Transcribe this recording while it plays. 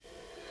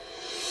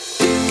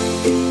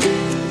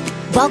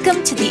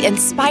Welcome to the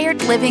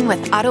Inspired Living with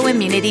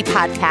Autoimmunity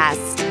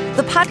podcast,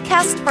 the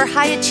podcast for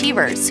high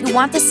achievers who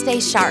want to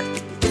stay sharp,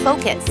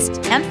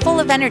 focused, and full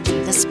of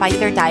energy despite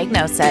their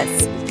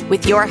diagnosis.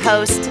 With your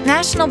host,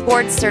 National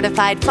Board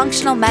Certified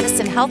Functional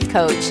Medicine Health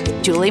Coach,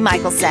 Julie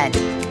Michelson,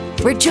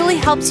 where Julie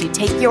helps you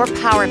take your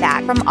power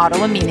back from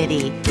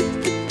autoimmunity.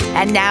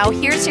 And now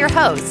here's your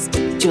host,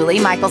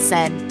 Julie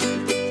Michelson.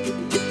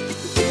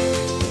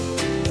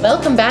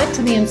 Welcome back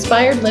to the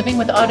Inspired Living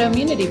with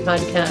Autoimmunity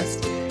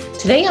podcast.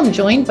 Today I'm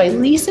joined by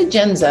Lisa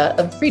Genza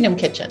of Freedom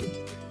Kitchen.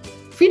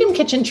 Freedom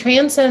Kitchen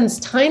transcends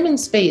time and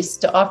space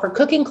to offer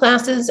cooking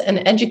classes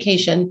and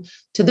education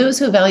to those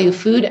who value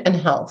food and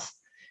health.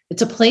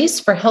 It's a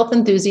place for health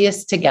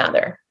enthusiasts to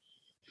gather.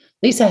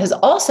 Lisa has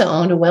also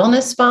owned a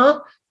wellness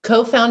spa,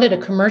 co-founded a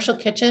commercial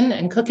kitchen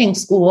and cooking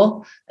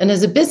school, and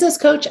is a business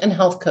coach and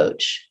health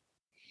coach.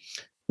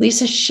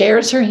 Lisa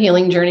shares her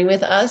healing journey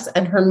with us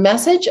and her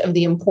message of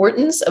the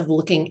importance of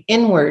looking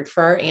inward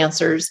for our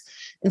answers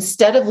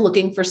instead of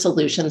looking for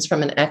solutions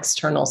from an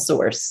external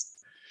source.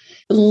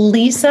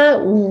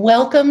 Lisa,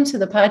 welcome to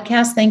the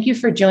podcast. Thank you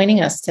for joining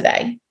us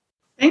today.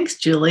 Thanks,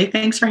 Julie.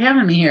 Thanks for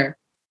having me here.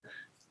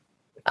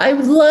 I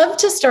would love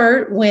to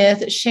start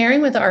with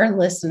sharing with our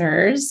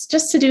listeners,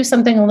 just to do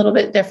something a little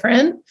bit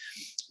different,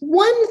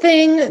 one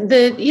thing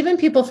that even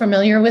people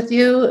familiar with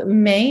you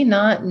may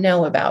not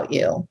know about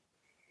you.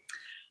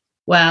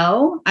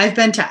 Well, I've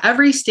been to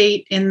every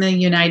state in the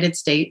United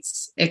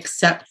States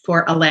except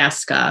for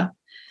Alaska.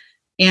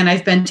 And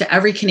I've been to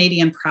every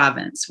Canadian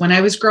province. When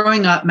I was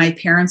growing up, my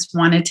parents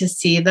wanted to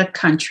see the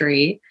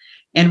country,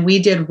 and we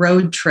did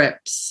road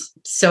trips.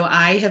 So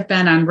I have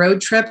been on road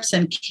trips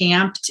and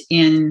camped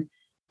in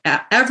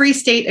every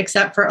state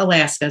except for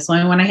Alaska. It's the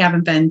only one I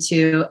haven't been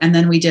to. And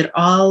then we did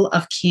all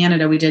of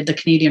Canada. We did the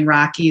Canadian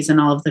Rockies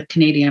and all of the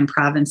Canadian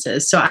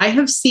provinces. So I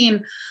have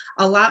seen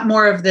a lot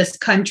more of this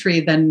country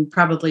than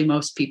probably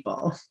most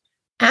people.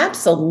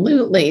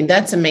 Absolutely.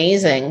 That's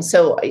amazing.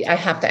 So I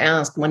have to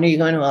ask, when are you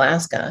going to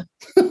Alaska?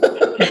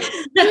 That's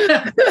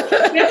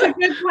a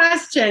good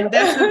question.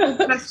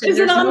 Is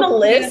it on the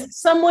list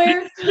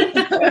somewhere?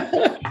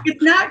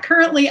 It's not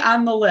currently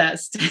on the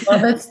list.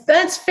 Well,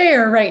 that's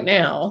fair right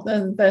now.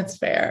 That's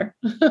fair.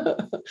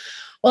 Well,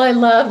 I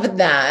love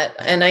that.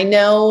 And I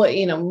know,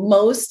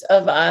 most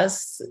of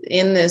us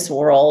in this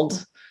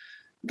world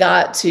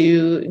got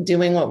to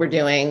doing what we're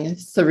doing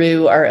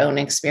through our own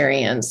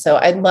experience. So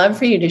I'd love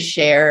for you to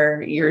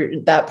share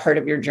that part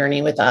of your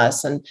journey with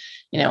us. And,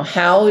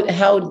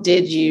 how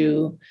did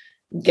you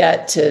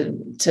get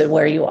to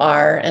where you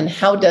are, and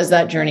how does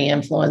that journey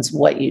influence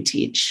what you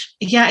teach?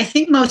 Yeah, I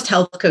think most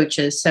health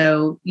coaches.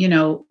 So,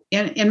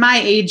 in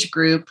my age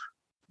group,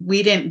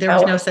 there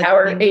was no such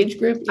thing. Age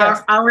group?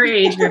 Yes. Our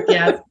age group.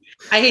 Yes.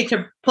 I hate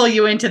to pull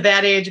you into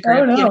that age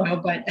group,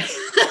 but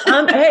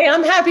hey,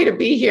 I'm happy to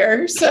be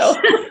here. So,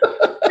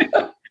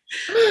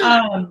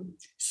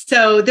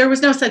 so there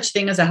was no such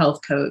thing as a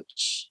health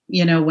coach,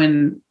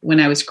 when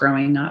I was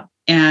growing up.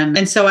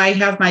 And so I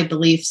have my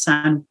beliefs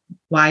on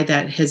why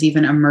that has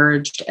even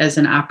emerged as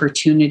an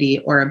opportunity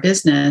or a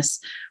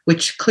business,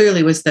 which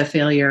clearly was the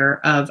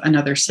failure of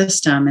another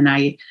system. And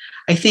I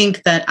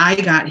think that I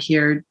got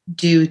here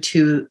due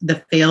to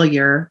the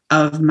failure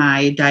of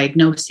my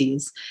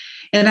diagnoses.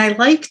 And I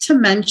like to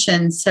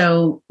mention,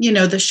 so,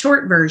 the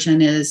short version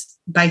is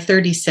by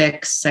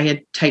 36, I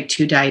had type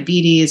 2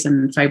 diabetes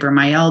and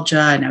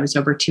fibromyalgia, and I was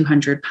over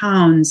 200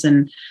 pounds,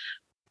 and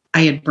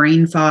I had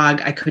brain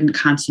fog. I couldn't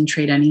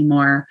concentrate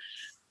anymore.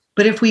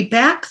 But if we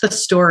back the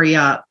story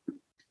up,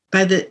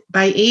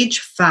 by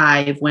age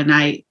 5, when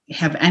I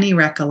have any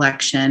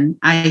recollection,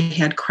 I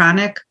had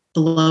chronic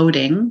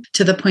bloating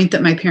to the point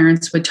that my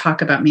parents would talk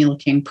about me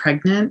looking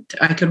pregnant.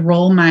 I could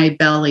roll my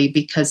belly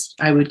because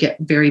I would get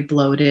very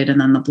bloated,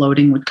 and then the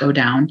bloating would go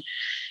down.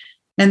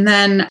 And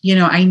then,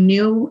 I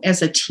knew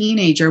as a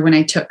teenager, when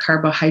I took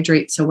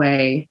carbohydrates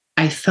away,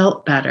 I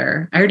felt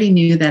better. I already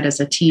knew that as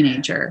a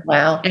teenager.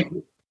 Wow.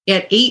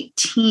 At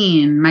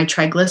 18, my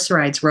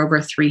triglycerides were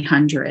over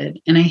 300,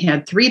 and I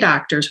had 3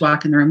 doctors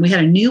walk in the room. We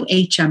had a new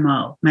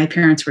HMO. My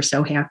parents were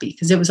so happy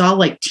because it was all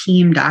like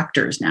team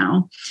doctors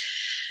now.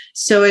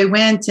 So I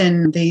went,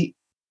 and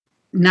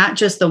not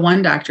just the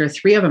one doctor,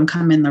 3 of them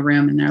come in the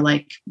room, and they're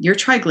like, your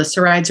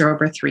triglycerides are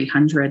over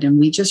 300, and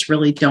we just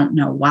really don't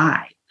know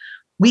why.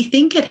 We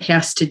think it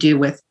has to do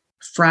with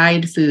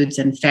fried foods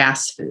and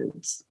fast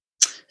foods.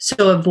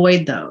 So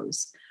avoid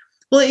those.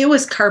 Well, it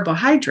was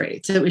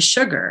carbohydrates. It was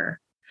sugar.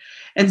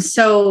 And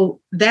so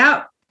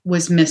that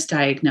was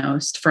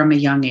misdiagnosed from a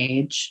young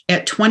age.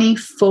 At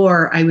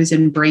 24, I was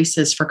in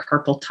braces for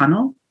carpal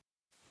tunnel.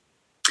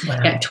 Wow.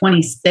 At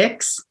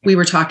 26, we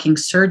were talking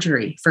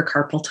surgery for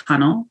carpal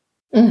tunnel,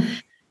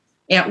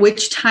 at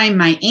which time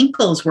my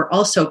ankles were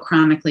also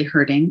chronically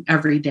hurting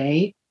every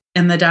day.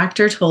 And the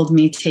doctor told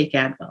me, take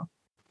Advil.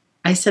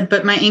 I said,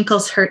 but my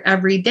ankles hurt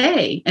every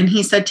day. And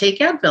he said, take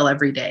Advil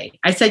every day.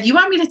 I said, you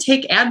want me to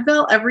take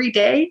Advil every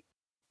day?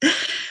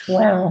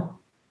 Wow.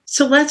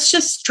 So let's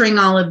just string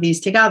all of these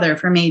together.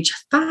 From age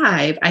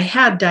 5, I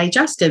had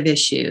digestive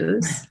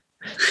issues.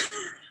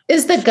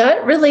 Is the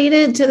gut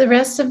related to the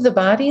rest of the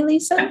body,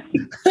 Lisa?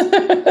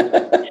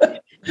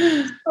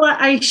 Well,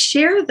 I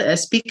share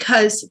this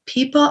because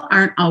people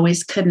aren't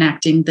always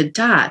connecting the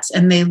dots,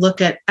 and they look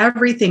at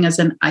everything as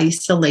an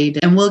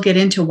isolated. And we'll get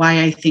into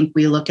why I think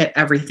we look at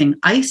everything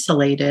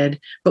isolated,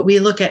 but we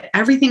look at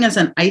everything as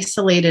an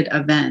isolated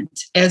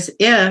event, as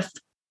if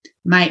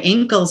my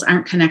ankles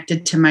aren't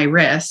connected to my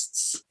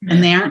wrists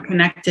and they aren't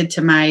connected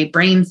to my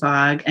brain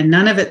fog, and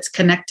none of it's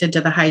connected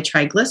to the high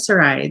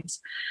triglycerides.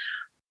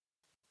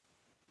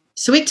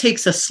 So it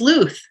takes a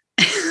sleuth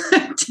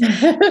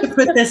to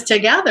put this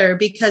together,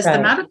 because the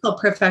medical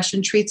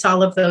profession treats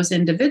all of those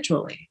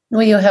individually.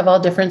 Well, you have all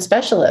different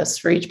specialists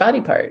for each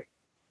body part.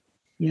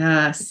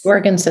 Yes.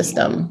 Organ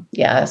system.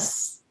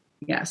 Yes.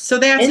 Yes. So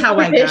that's how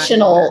I got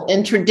here.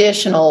 In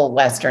traditional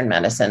Western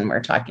medicine,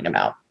 we're talking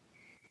about.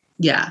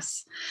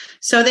 Yes.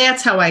 So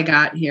that's how I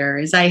got here,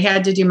 is I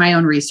had to do my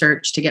own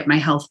research to get my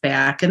health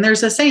back. And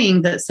there's a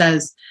saying that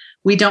says,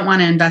 we don't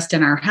want to invest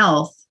in our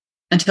health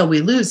until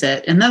we lose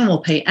it, and then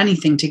we'll pay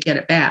anything to get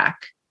it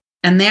back.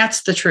 And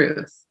that's the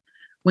truth.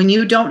 When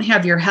you don't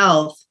have your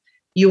health,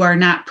 you are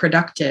not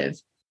productive.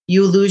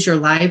 You lose your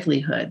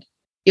livelihood.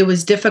 It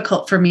was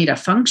difficult for me to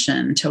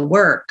function, to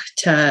work,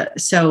 and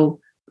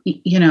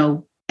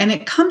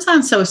it comes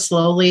on so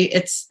slowly.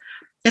 It's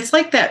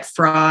like that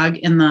frog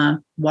in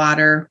the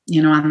water,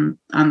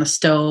 on the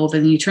stove,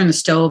 and you turn the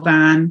stove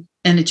on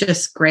and it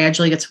just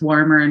gradually gets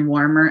warmer and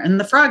warmer. And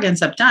the frog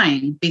ends up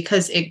dying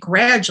because it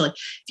gradually,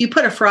 if you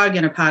put a frog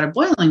in a pot of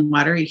boiling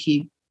water,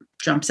 he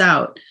jumps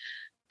out.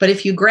 But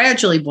if you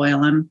gradually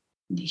boil him,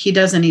 he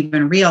doesn't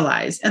even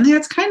realize. And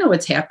that's kind of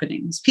what's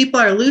happening. People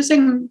are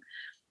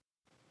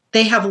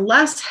they have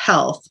less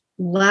health,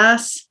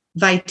 less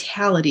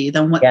vitality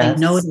than what they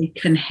know they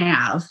can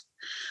have.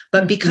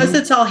 But because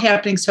it's all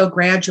happening so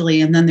gradually,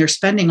 and then they're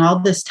spending all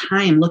this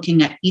time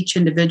looking at each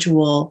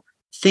individual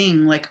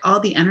thing, like all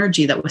the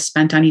energy that was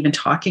spent on even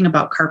talking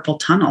about carpal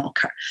tunnel.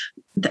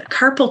 The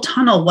carpal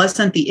tunnel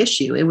wasn't the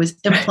issue. It was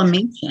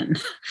inflammation.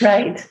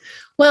 Right.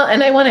 Well,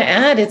 and I want to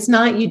add,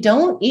 you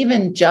don't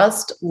even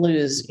just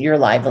lose your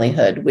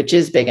livelihood, which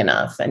is big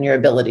enough, and your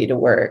ability to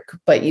work,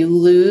 but you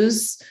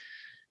lose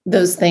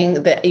those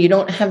things that you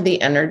don't have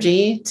the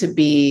energy to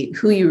be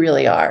who you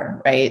really are,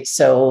 right?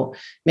 So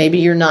maybe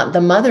you're not the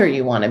mother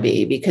you want to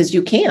be because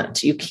you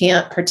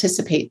can't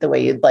participate the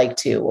way you'd like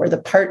to, or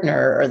the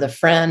partner or the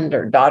friend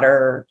or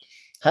daughter,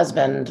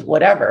 husband,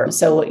 whatever.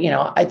 So,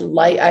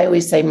 I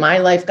always say my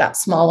life got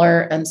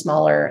smaller and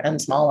smaller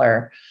and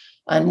smaller,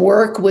 and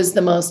work was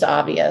the most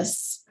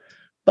obvious.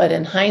 But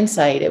in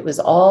hindsight, it was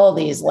all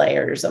these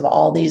layers of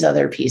all these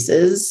other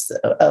pieces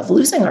of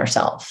losing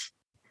ourselves.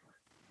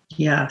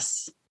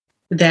 Yes.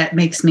 That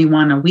makes me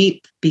want to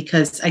weep,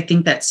 because I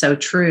think that's so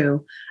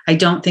true. I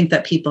don't think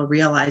that people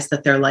realize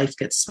that their life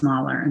gets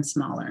smaller and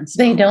smaller and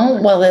smaller. They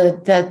don't. Well,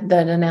 that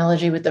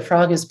analogy with the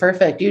frog is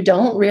perfect. You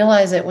don't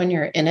realize it when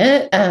you're in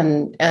it.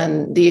 And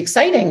the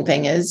exciting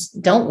thing is,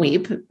 don't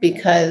weep,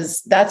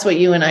 because that's what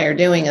you and I are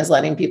doing, is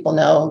letting people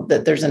know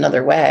that there's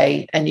another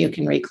way, and you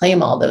can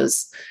reclaim all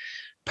those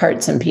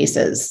parts and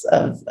pieces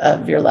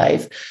of your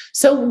life.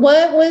 So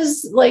what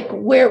was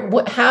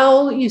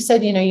how you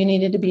said, you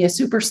needed to be a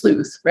super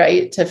sleuth,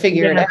 right? To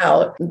figure it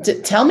out.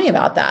 Tell me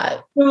about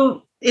that.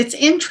 Well, it's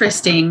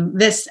interesting.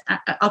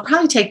 I'll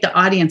probably take the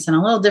audience in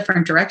a little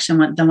different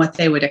direction than what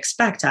they would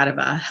expect out of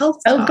a health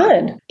talk. Oh,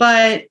 good.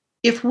 But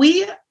if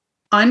we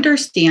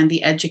understand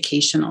the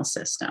educational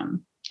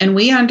system, and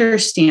we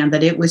understand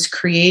that it was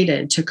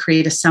created to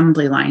create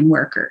assembly line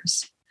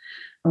workers,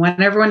 I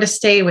want everyone to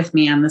stay with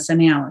me on this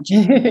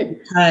analogy,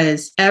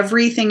 because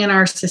everything in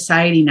our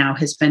society now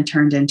has been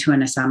turned into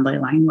an assembly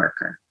line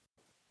worker.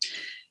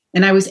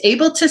 And I was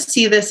able to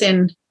see this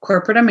in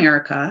corporate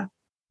America.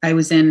 I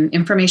was in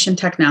information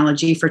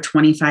technology for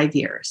 25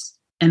 years.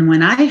 And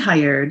when I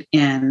hired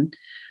in,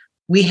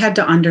 we had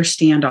to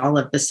understand all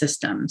of the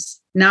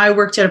systems. Now, I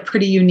worked at a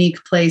pretty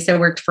unique place. I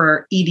worked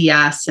for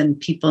EDS, and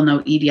people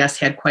know EDS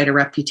had quite a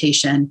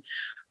reputation.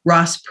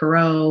 Ross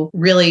Perot,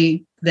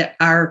 really,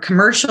 our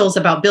commercials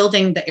about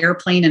building the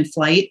airplane in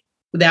flight,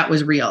 that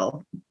was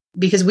real,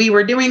 because we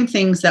were doing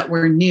things that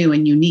were new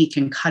and unique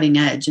and cutting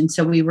edge. And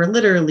so we were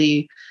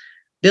literally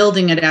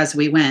building it as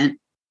we went.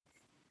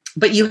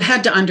 But you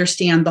had to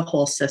understand the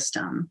whole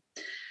system.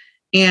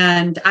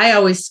 And I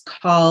always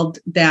called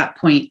that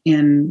point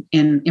in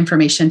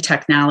information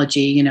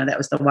technology, that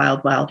was the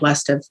wild, wild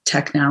west of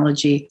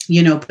technology,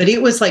 but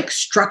it was like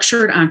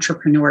structured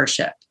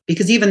entrepreneurship,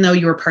 because even though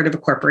you were part of a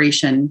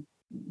corporation,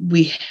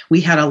 we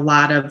had a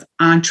lot of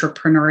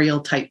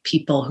entrepreneurial type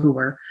people who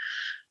were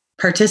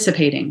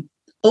participating.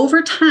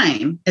 Over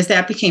time, as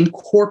that became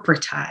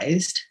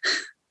corporatized,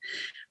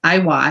 I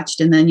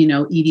watched, and then,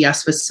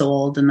 EDS was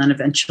sold. And then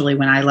eventually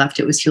when I left,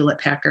 it was Hewlett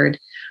Packard.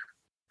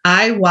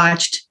 I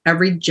watched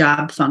every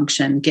job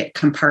function get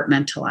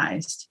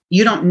compartmentalized.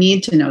 You don't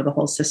need to know the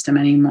whole system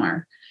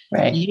anymore.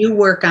 Right. You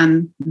work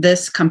on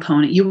this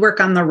component. You work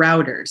on the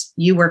routers.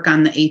 You work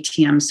on the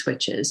ATM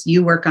switches.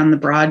 You work on the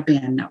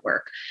broadband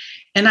network.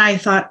 And I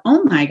thought,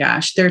 oh my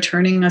gosh, they're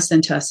turning us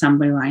into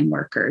assembly line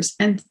workers.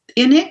 And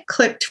it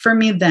clicked for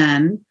me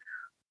then.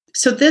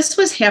 So this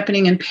was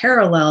happening in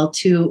parallel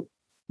to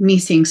me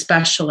seeing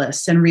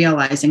specialists and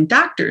realizing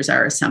doctors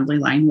are assembly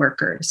line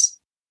workers.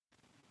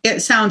 It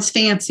sounds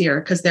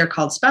fancier because they're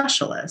called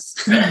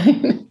specialists.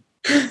 But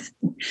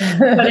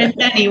in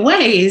many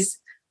ways,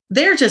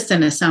 they're just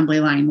an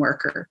assembly line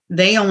worker.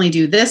 They only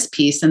do this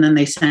piece, and then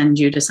they send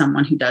you to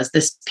someone who does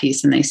this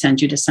piece, and they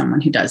send you to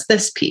someone who does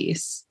this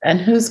piece. And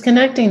who's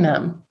connecting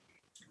them?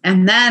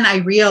 And then I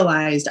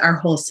realized our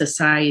whole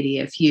society,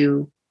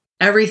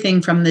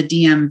 everything from the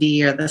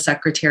DMV or the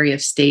Secretary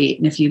of State,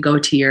 and if you go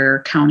to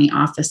your county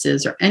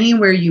offices or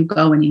anywhere you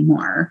go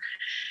anymore,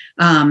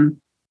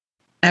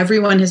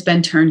 everyone has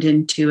been turned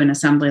into an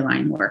assembly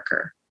line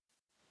worker.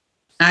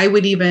 I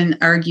would even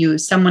argue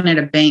someone at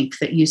a bank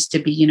that used to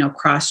be,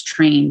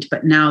 cross-trained,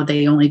 but now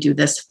they only do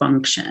this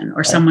function,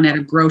 or someone at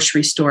a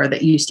grocery store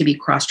that used to be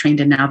cross-trained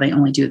and now they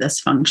only do this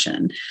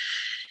function.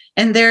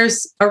 And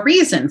there's a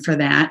reason for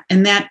that,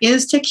 and that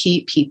is to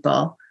keep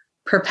people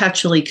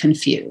perpetually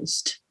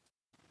confused.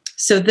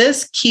 So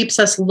this keeps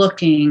us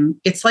looking.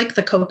 It's like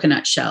the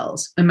coconut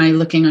shells. Am I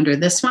looking under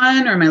this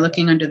one, or am I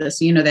looking under this?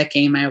 That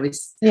game I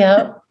always...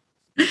 Yeah.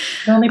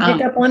 Only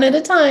pick up one at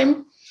a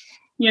time.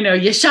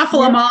 You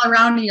shuffle them all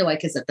around and you're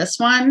like, is it this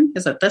one?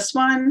 Is it this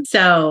one?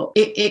 So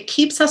it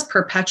keeps us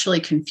perpetually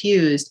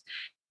confused.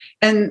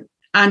 And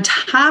on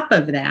top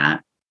of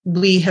that,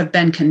 we have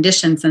been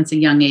conditioned since a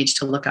young age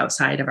to look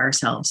outside of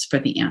ourselves for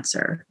the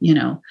answer.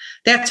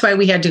 That's why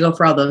we had to go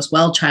for all those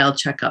well-child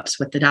checkups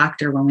with the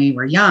doctor when we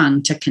were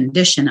young, to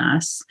condition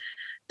us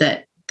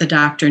that the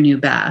doctor knew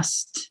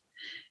best.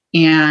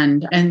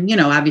 And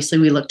obviously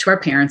we look to our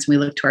parents, and we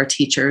look to our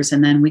teachers,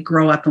 and then we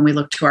grow up and we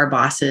look to our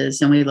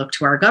bosses, and we look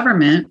to our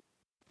government,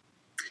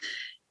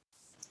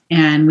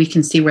 and we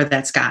can see where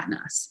that's gotten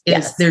us.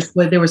 Yes.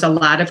 There was a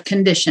lot of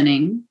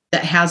conditioning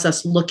that has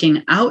us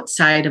looking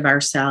outside of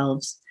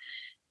ourselves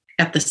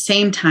at the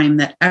same time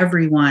that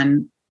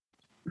everyone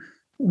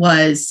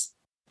was,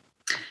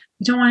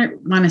 we don't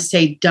want to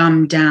say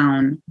dumbed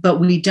down, but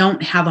we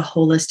don't have a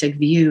holistic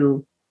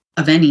view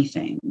of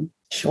anything.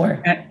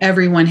 Sure.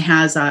 Everyone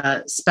has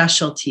a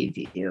specialty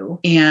view.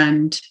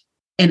 And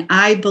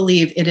I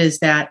believe it is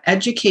that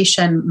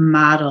education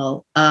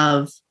model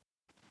of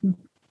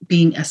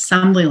being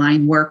assembly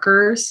line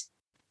workers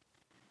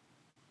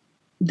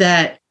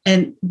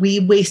and we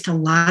waste a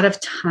lot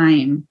of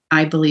time,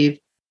 I believe,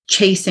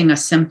 chasing a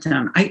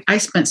symptom. I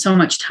spent so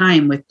much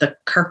time with the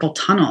carpal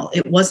tunnel.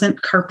 It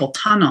wasn't carpal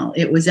tunnel.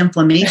 It was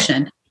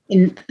inflammation.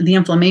 And the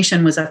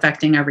inflammation was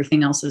affecting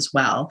everything else as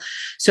well.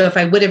 So if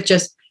I would have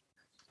just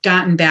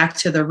gotten back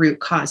to the root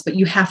cause, but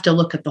you have to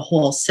look at the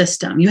whole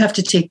system. You have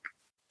to take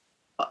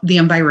the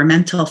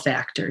environmental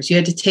factors. You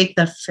had to take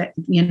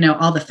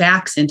all the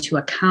facts into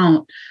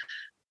account.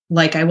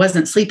 Like, I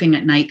wasn't sleeping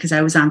at night because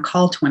I was on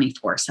call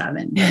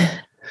 24/7.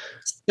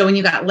 So when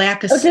you got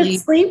lack of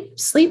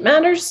sleep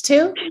matters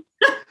too.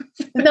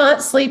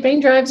 Not sleeping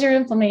drives your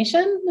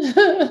inflammation.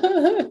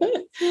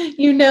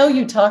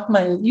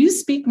 You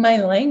speak my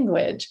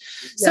language.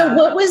 So Yeah.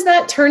 What was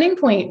that turning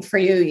point for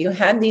you? You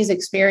had these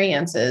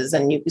experiences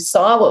and you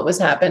saw what was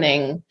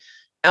happening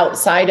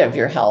outside of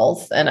your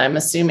health. And I'm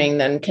assuming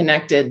then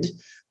connected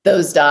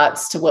those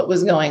dots to what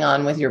was going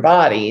on with your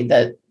body,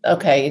 that,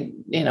 okay,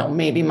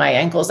 maybe my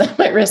ankles and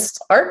my wrists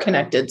are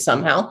connected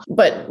somehow.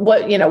 But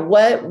what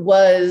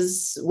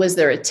was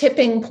there a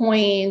tipping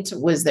point?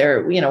 Was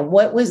there,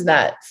 what was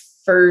that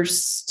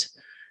first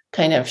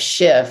kind of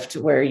shift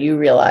where you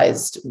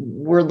realized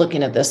we're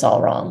looking at this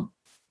all wrong?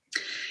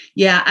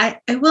 Yeah,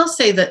 I will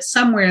say that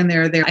somewhere in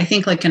there, I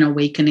think like an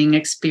awakening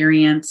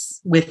experience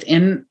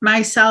within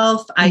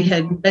myself. I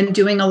had been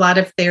doing a lot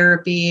of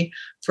therapy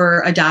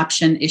for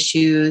adoption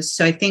issues.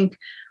 So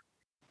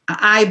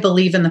I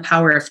believe in the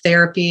power of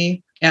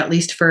therapy, at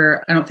least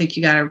I don't think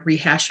you got to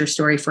rehash your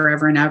story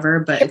forever and ever,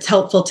 but it's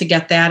helpful to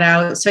get that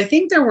out. So I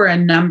think there were a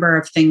number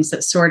of things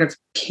that sort of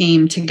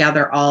came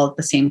together all at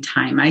the same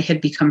time. I had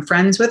become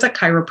friends with a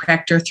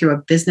chiropractor through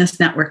a business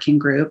networking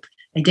group.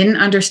 I didn't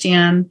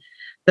understand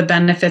the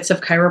benefits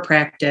of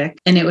chiropractic.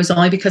 And it was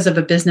only because of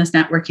a business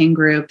networking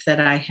group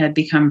that I had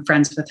become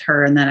friends with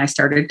her. And then I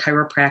started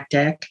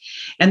chiropractic.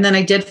 And then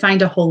I did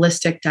find a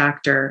holistic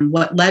doctor.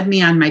 What led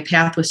me on my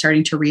path was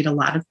starting to read a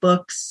lot of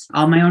books,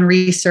 all my own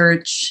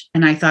research.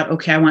 And I thought,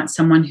 okay, I want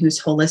someone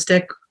who's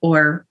holistic.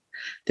 I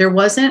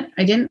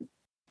didn't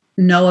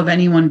know of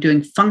anyone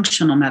doing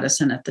functional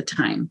medicine at the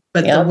time.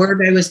 But the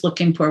word I was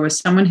looking for was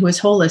someone who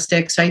was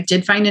holistic. So I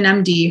did find an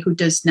MD who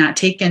does not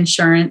take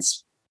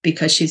insurance,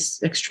 because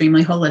she's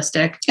extremely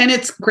holistic. And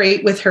it's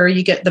great with her.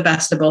 You get the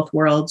best of both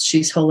worlds.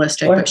 She's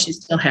holistic, but she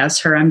still has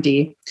her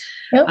MD.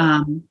 Yep.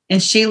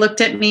 And she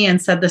looked at me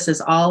and said, this is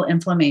all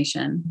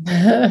inflammation.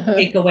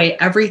 Take away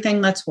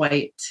everything that's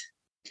white.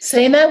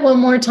 Say that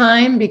one more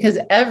time, because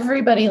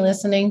everybody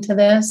listening to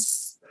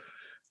this,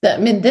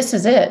 this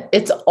is it.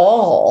 It's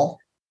all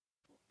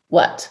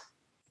what?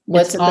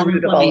 What's all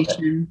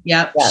inflammation?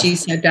 Yep. Yes. She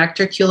said,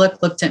 Dr.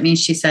 Kulik looked at me.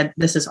 She said,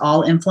 this is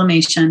all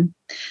inflammation.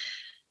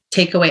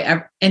 take away.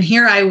 And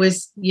here I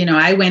was,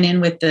 I went in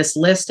with this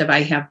list of,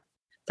 I have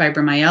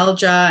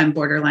fibromyalgia, I'm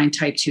borderline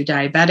type 2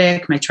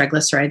 diabetic, my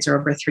triglycerides are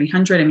over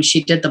 300. I mean,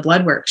 she did the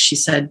blood work. She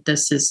said,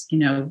 this is,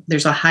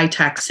 there's a high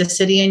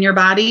toxicity in your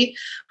body.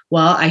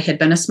 Well, I had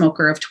been a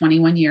smoker of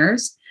 21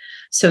 years.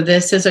 So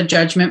this is a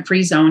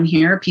judgment-free zone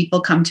here.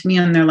 People come to me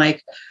and they're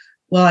like,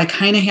 well, I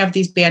kind of have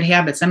these bad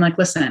habits. I'm like,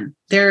 listen,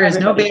 there is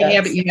no bad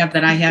habit you have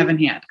that I haven't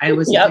had. I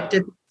was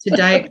addicted to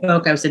Diet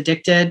Coke. I was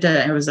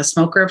I was a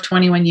smoker of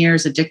 21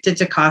 years, addicted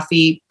to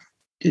coffee.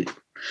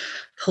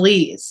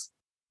 Please.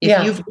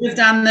 If you've lived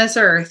on this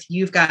earth,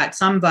 you've got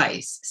some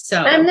vice.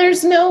 And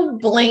there's no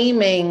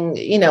blaming,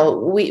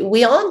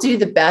 we all do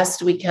the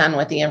best we can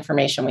with the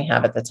information we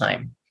have at the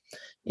time.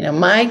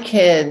 My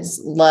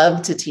kids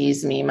love to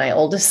tease me. My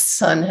oldest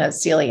son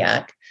has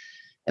celiac.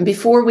 And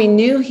before we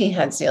knew he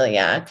had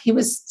celiac, he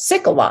was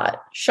sick a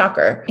lot.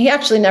 Shocker. He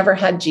actually never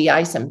had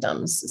GI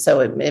symptoms. So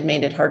it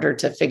made it harder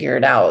to figure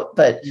it out.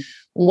 But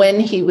when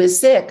he was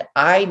sick,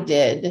 I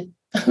did,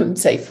 I would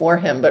say for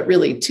him, but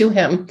really to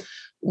him,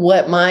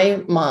 what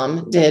my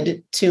mom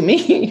did to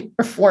me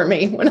or for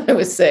me when I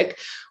was sick,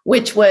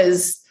 which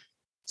was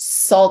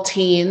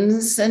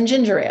saltines and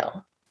ginger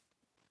ale,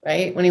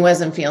 right? When he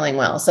wasn't feeling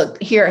well. So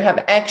here,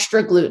 have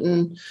extra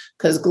gluten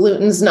because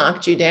gluten's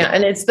knocked you down.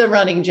 And it's the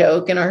running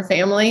joke in our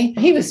family.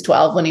 He was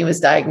 12 when he was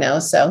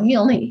diagnosed. So he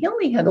only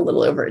had a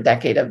little over a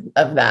decade of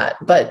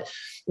that. But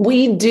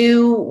we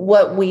do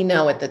what we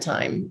know at the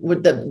time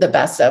with the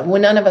best of.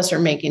 When none of us are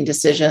making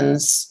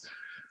decisions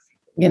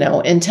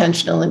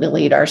intentionally to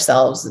lead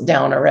ourselves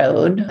down a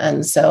road.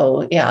 And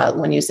so,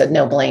 when you said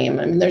no blame,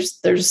 I mean,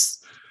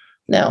 there's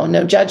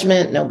no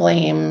judgment, no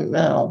blame.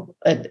 No,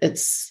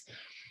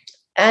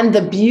 and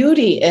the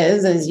beauty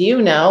is, as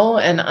you know,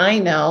 and I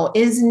know,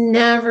 is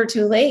never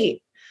too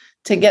late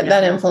to get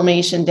that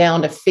inflammation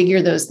down, to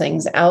figure those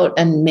things out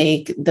and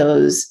make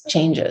those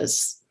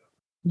changes.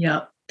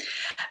 Yeah.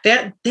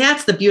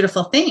 That's the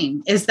beautiful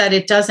thing, is that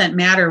it doesn't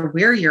matter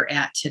where you're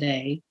at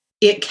today.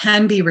 It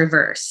can be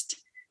reversed.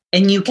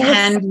 And you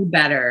can do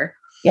better.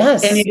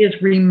 Yes. And it is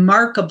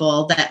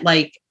remarkable that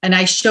and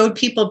I showed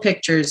people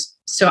pictures.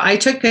 So I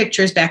took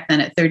pictures back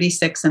then at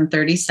 36 and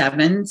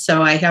 37.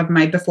 So I have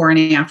my before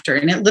and after.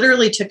 And it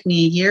literally took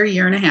me a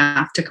year and a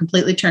half to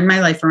completely turn my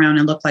life around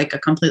and look like a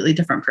completely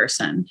different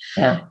person.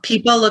 Yeah.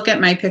 People look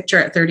at my picture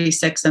at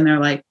 36 and they're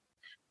like,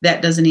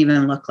 that doesn't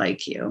even look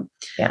like you.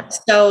 Yeah.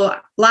 So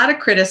a lot of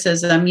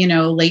criticism,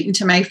 late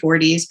into my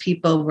 40s,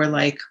 people were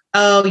like,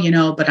 oh,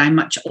 but I'm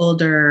much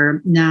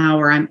older now,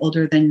 or I'm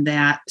older than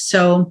that.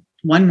 So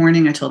one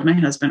morning I told my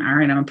husband, all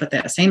right, I'm going to put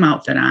that same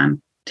outfit on,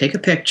 take a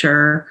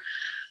picture.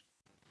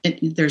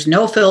 There's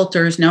no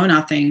filters, no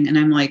nothing. And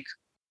I'm like,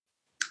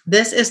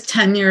 this is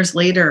 10 years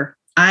later.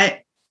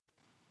 I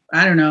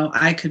don't know.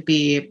 I could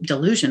be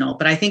delusional,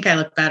 but I think I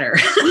look better.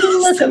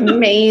 You look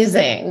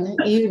amazing.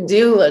 You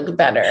do look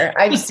better.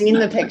 I've seen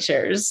the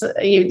pictures.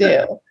 You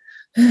do.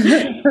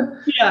 Yeah.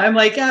 I'm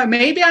like,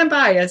 maybe I'm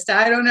biased.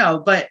 I don't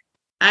know, but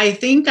I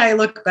think I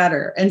look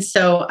better. And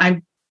so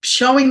I'm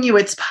showing you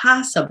it's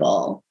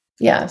possible.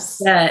 Yes.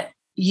 That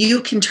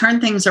you can turn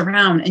things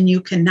around and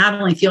you can not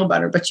only feel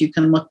better, but you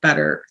can look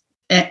better.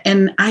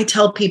 And I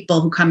tell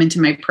people who come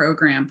into my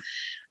program,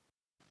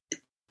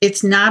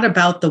 it's not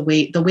about the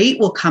weight. The weight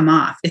will come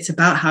off. It's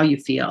about how you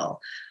feel,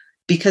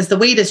 because the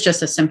weight is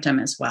just a symptom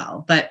as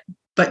well. But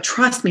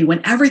trust me, when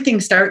everything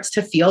starts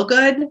to feel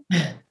good,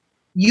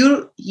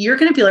 you're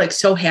going to be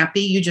so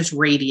happy. You just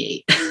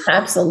radiate.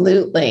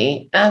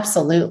 Absolutely.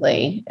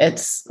 Absolutely.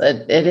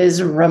 It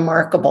is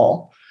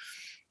remarkable.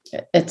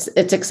 It's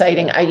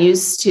exciting. I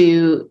used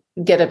to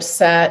get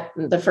upset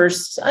the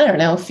first,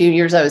 few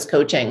years I was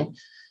coaching.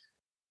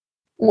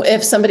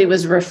 If somebody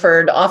was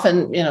referred,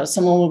 often,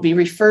 someone will be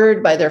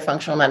referred by their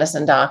functional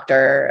medicine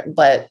doctor,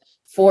 but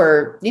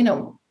for,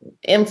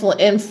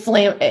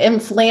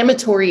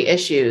 inflammatory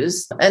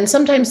issues, and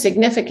sometimes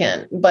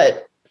significant,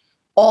 but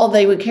all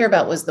they would care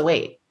about was the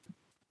weight,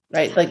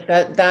 right? Like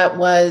that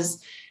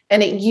was,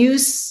 and it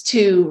used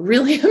to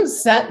really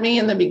upset me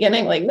in the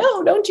beginning,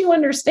 no, don't you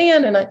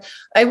understand? And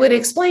I would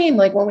explain,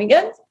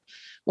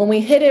 when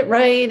we hit it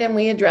right and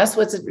we address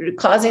what's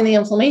causing the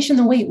inflammation,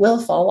 the weight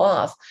will fall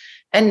off.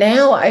 And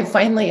now I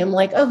finally am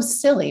like, oh,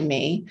 silly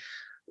me.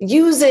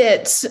 Use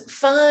it.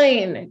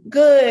 Fine.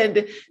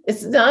 Good.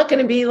 It's not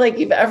going to be like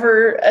you've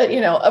ever,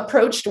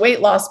 approached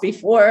weight loss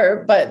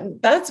before,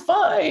 but that's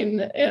fine.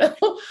 The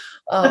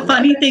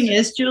funny thing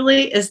is,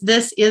 Julie, is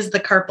this is the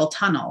carpal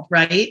tunnel,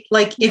 right?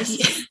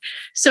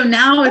 So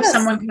now if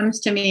someone comes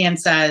to me and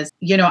says,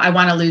 I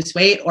want to lose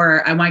weight,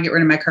 or I want to get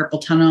rid of my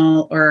carpal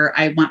tunnel, or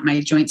I want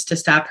my joints to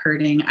stop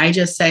hurting, I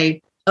just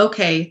say,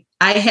 okay,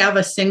 I have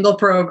a single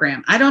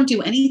program. I don't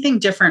do anything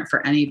different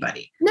for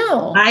anybody.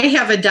 No. I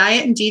have a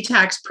diet and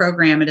detox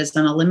program. It is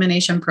an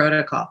elimination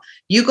protocol.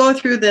 You go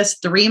through this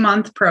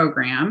 3-month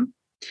program,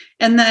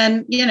 and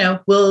then,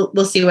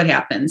 we'll see what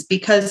happens,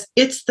 because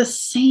it's the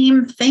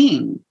same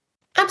thing.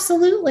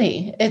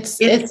 Absolutely.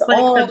 It's like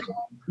all.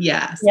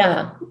 yes.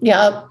 Yeah.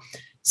 Yeah.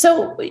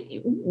 So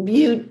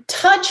you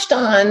touched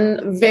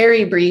on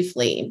very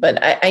briefly, but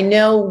I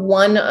know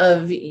one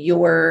of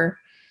your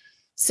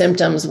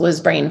symptoms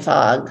was brain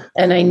fog.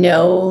 And I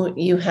know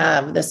you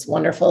have this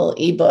wonderful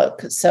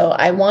ebook. So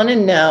I want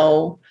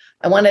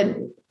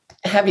to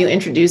have you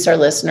introduce our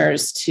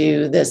listeners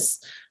to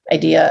this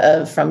idea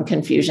of from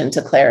confusion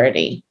to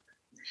clarity.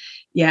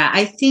 Yeah,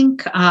 I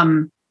think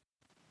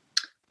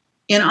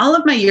in all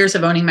of my years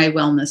of owning my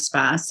wellness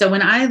spa, so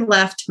when I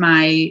left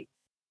my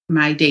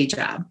day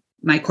job,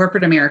 my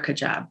corporate America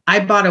job,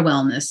 I bought a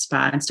wellness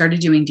spa and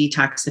started doing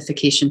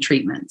detoxification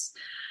treatments.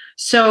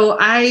 So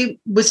I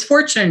was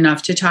fortunate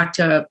enough to talk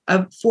to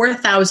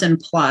 4,000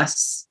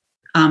 plus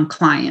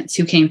clients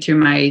who came through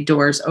my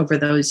doors over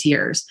those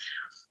years.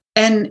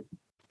 And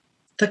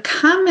the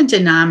common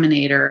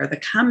denominator, the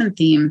common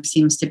theme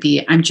seems to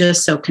be, I'm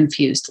just so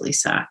confused,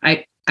 Lisa.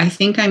 I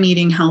think I'm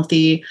eating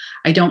healthy.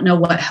 I don't know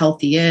what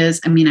healthy is.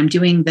 I mean, I'm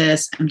doing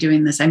this.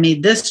 I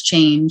made this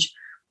change.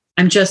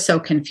 I'm just so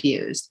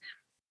confused.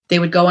 They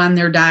would go on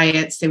their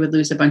diets. They would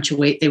lose a bunch of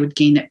weight. They would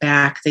gain it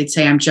back. They'd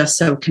say, I'm just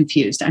so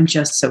confused. I'm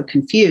just so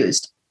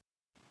confused.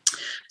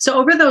 So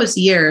over those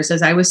years,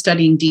 as I was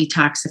studying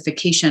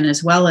detoxification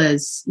as well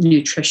as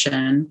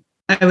nutrition,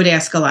 I would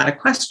ask a lot of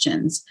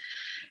questions.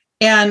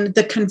 And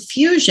the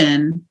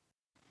confusion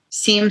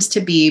seems to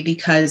be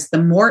because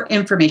the more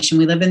information,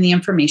 we live in the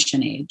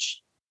information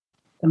age,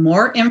 the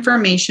more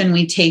information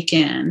we take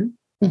in,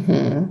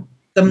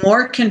 the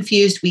more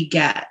confused we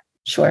get.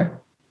 Sure.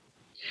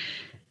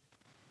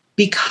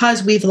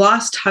 Because we've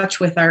lost touch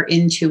with our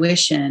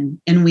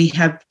intuition and we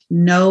have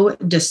no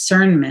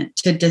discernment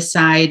to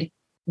decide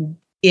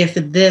if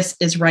this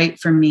is right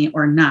for me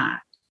or not.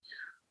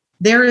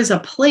 There is a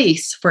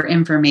place for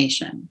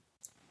information,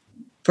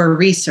 for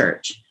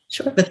research.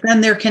 Sure. But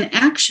then there can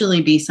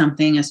actually be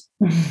something as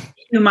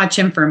too much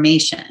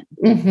information.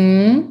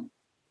 Mm-hmm.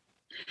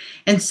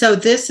 And so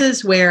this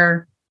is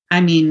where,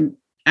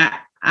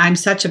 I'm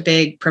such a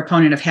big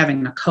proponent of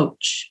having a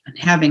coach and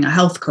having a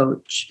health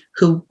coach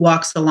who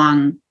walks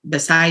along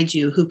beside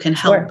you, who can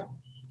help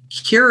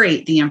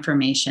curate the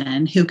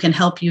information, who can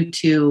help you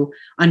to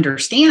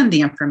understand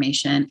the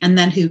information, and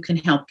then who can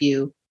help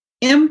you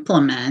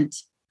implement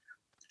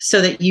so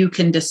that you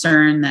can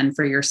discern then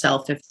for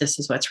yourself if this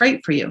is what's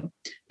right for you.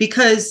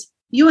 Because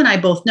you and I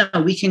both know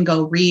we can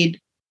go read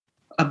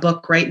a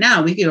book right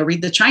now. We can go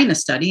read the China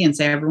study and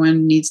say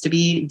everyone needs to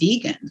be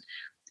vegan.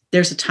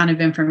 There's a ton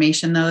of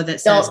information though that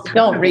says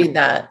don't read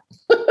that.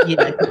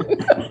 Yeah.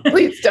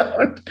 Please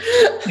don't.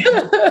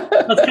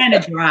 It's kind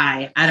of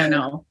dry. I don't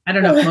know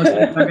if most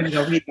people are going to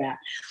go read that.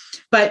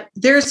 But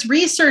there's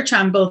research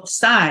on both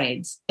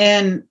sides.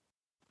 And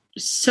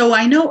so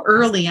I know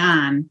early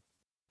on,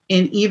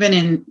 and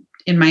even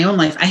in my own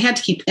life, I had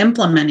to keep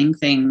implementing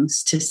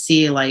things to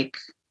see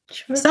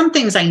some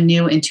things I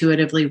knew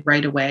intuitively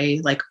right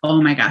away, like,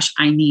 oh my gosh,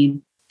 I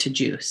need to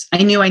juice.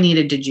 I knew I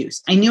needed to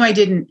juice. I knew I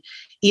didn't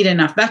eat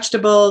enough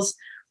vegetables.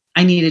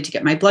 I needed to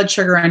get my blood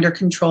sugar under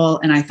control.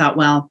 And I thought,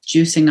 well,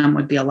 juicing them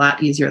would be a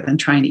lot easier than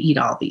trying to eat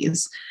all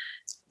these.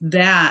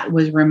 That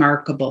was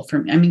remarkable for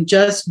me. I mean,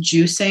 just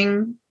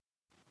juicing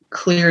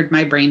cleared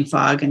my brain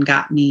fog and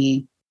got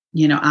me,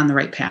 on the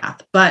right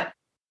path. But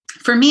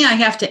for me, I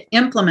have to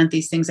implement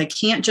these things. I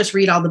can't just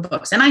read all the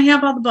books, and I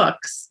have all the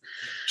books.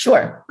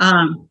 Sure.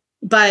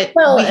 But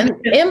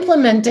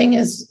implementing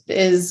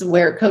is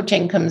where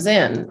coaching comes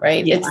in,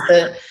 right? Yeah.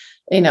 It's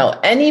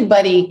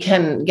anybody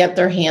can get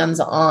their hands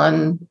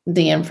on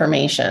the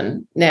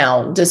information.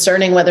 Now,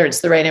 discerning whether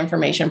it's the right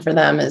information for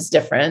them is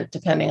different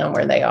depending on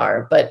where they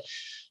are. But,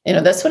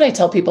 that's what I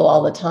tell people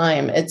all the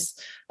time.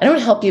 I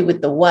don't help you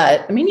with the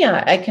what. I mean,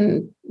 yeah, I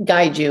can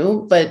guide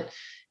you, but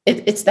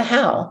it's the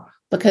how.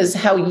 Because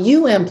how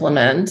you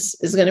implement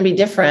is going to be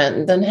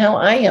different than how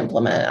I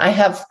implement. I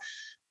have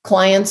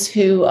clients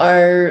who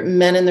are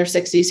men in their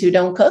 60s who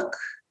don't cook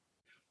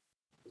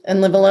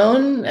and live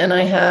alone. And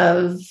I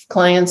have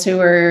clients who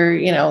are,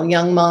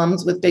 young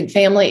moms with big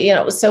family,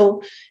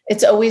 so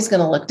it's always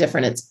going to look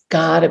different. It's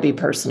got to be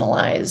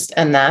personalized.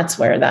 And that's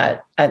where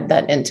that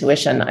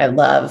intuition I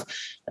love.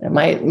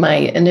 My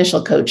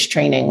initial coach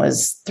training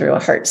was through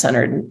a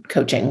heart-centered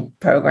coaching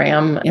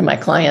program. In my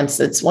clients,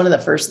 it's one of the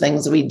first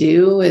things we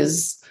do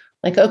is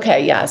like,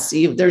 okay, yes,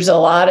 there's a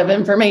lot of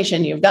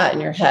information you've got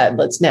in your head.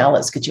 Let's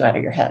get you out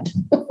of your head.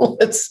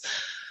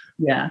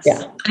 Yes.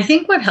 Yeah. I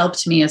think what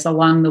helped me is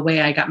along the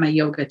way, I got my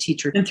yoga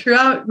teacher, and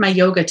throughout my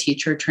yoga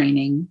teacher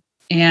training,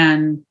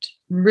 and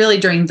really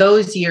during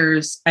those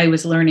years, I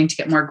was learning to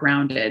get more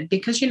grounded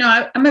because,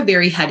 I'm a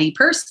very heady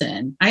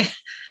person.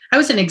 I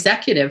was an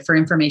executive for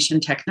information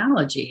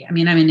technology. I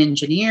mean, I'm an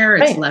engineer.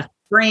 It's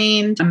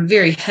left-brained. I'm a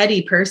very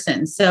heady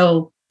person.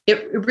 So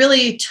it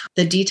really,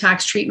 the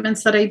detox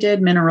treatments that I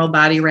did, mineral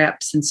body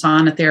wraps and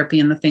sauna therapy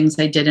and the things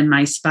I did in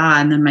my spa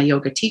and then my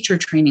yoga teacher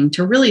training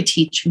to really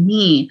teach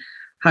me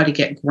how to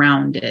get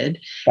grounded.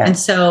 Yeah. And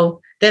so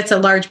that's a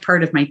large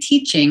part of my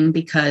teaching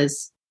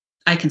because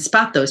I can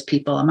spot those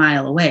people a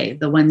mile away,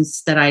 the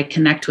ones that I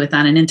connect with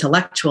on an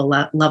intellectual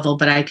level,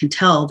 but I can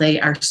tell they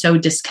are so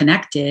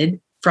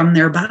disconnected from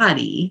their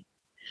body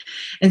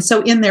And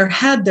so in their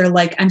head, they're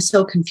like, I'm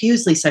so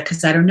confused, Lisa,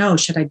 because I don't know.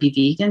 Should I be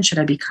vegan? Should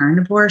I be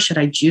carnivore? Should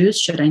I juice?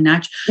 Should I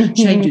not?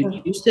 Should I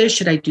do juices?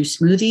 Should I do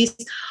smoothies?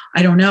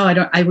 I don't know.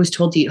 I was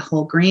told to eat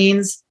whole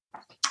grains.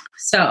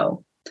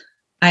 So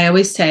I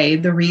always say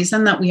the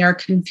reason that we are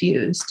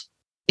confused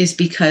is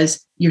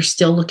because you're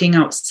still looking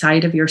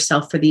outside of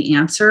yourself for the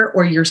answer,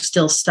 or you're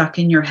still stuck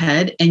in your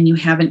head and you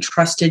haven't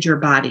trusted your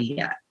body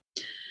yet.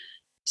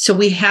 So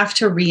we have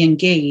to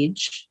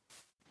re-engage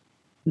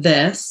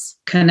this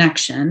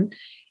connection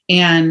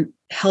and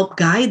help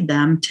guide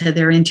them to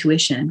their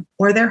intuition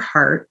or their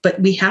heart, but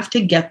we have to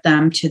get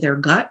them to their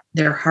gut,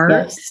 their heart,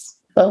 yes,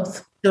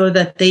 both, so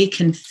that they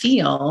can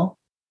feel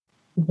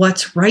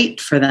what's right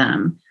for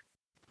them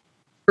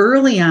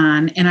early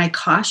on. And I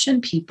caution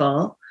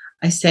people,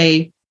 I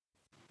say,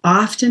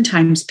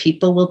 oftentimes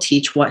people will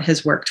teach what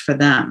has worked for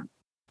them.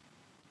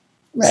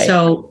 Right.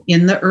 So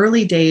in the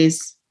early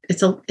days,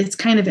 it's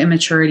kind of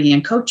immaturity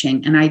in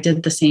coaching. And I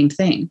did the same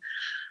thing.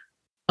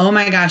 Oh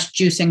my gosh,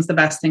 juicing's the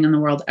best thing in the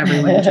world.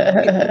 Everyone.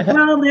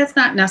 Well, that's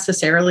not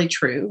necessarily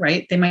true,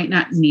 right? They might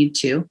not need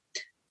to.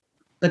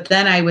 But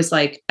then I was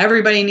like,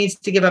 everybody needs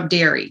to give up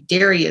dairy.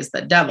 Dairy is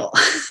the devil.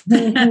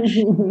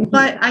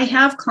 But I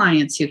have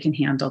clients who can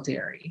handle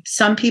dairy.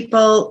 Some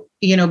people,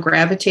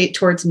 gravitate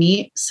towards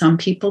meat. Some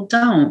people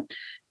don't.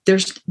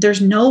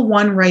 There's no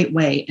one right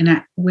way.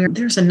 And where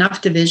there's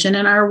enough division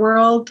in our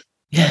world,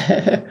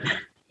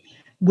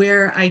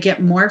 where I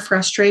get more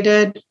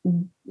frustrated,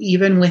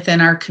 even within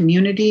our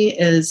community,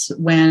 is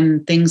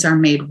when things are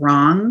made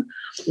wrong,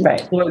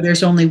 right? Or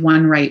there's only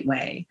one right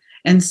way.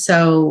 And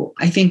so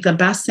I think the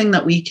best thing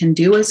that we can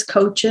do as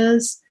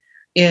coaches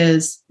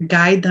is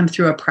guide them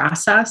through a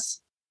process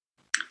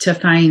to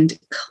find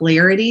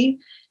clarity.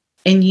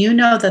 And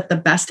that the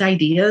best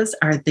ideas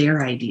are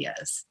their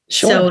ideas.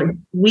 Sure. So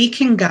we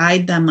can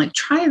guide them, like,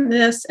 try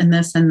this and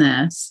this and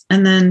this,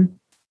 and then,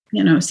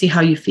 see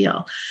how you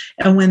feel.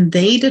 And when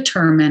they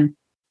determine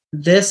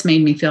this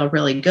made me feel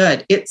really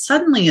good, it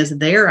suddenly is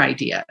their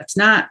idea. It's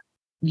not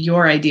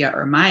your idea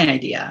or my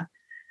idea.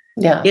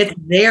 Yeah. It's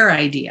their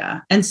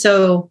idea. And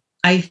so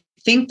I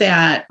think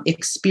that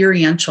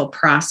experiential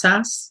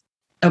process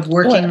of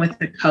working with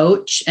the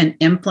coach and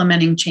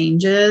implementing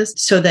changes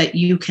so that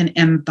you can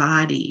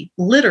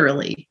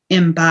literally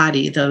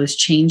embody those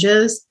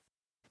changes,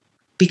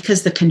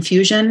 because the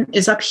confusion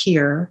is up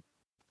here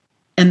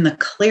and the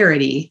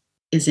clarity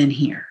is in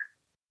here.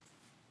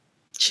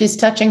 She's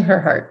touching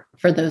her heart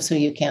for those who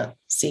you can't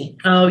see.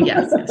 Oh,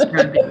 yes.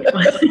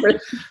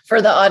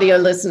 For the audio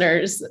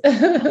listeners.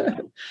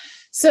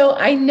 So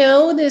I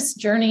know this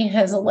journey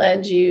has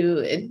led you,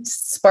 it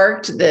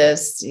sparked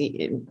this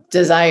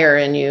desire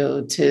in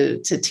you to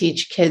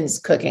teach kids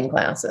cooking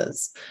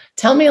classes.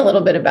 Tell me a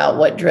little bit about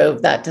what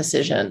drove that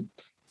decision.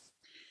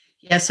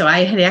 Yeah, so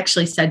I had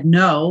actually said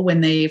no when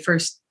they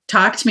first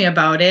talked to me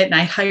about it, and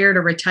I hired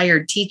a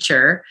retired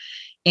teacher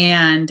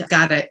and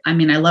I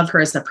love her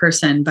as a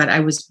person, but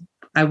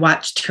I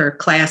watched her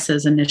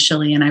classes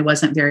initially and I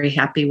wasn't very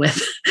happy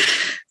with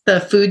the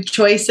food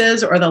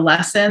choices or the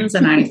lessons.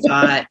 And I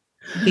thought,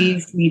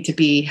 these need to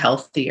be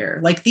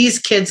healthier. Like, these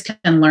kids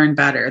can learn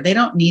better. They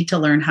don't need to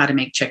learn how to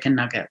make chicken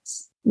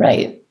nuggets.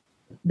 Right.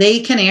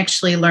 They can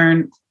actually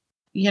learn,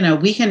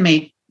 we can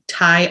make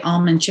Thai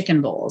almond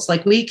chicken bowls.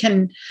 Like,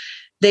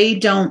 they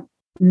don't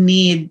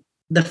need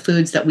the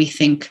foods that we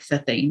think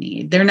that they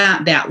need. They're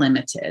not that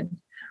limited.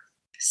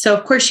 So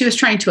of course she was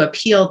trying to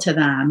appeal to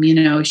them.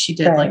 She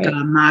did like a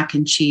mac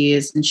and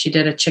cheese, and she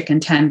did a chicken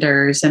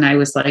tenders. And I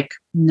was like,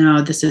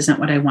 no, this isn't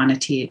what I want to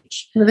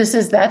teach.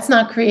 That's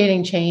not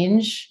creating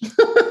change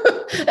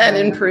and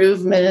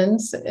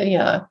improvements.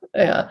 Yeah.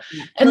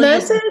 And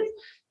that's it.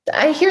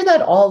 I hear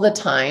that all the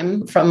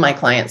time from my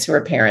clients who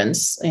are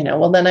parents,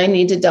 well, then I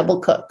need to double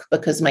cook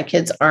because my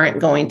kids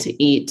aren't going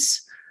to eat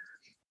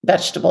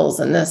vegetables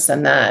and this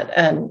and that.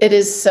 And it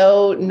is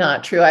so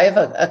not true. I have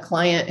a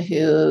client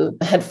who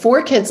had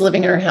 4 kids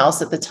living in her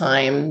house at the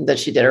time that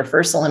she did her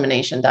first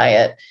elimination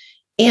diet,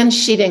 and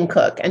she didn't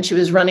cook, and she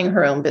was running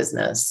her own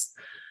business,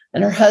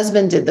 and her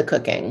husband did the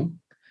cooking,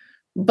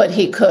 but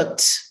he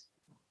cooked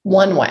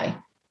one way,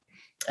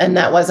 and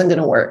that wasn't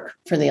going to work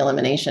for the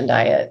elimination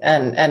diet.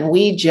 And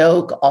we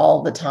joke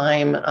all the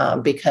time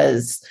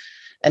because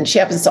she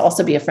happens to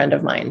also be a friend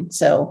of mine.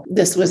 So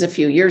this was a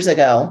few years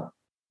ago,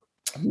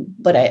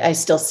 but I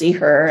still see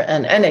her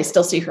and I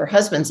still see her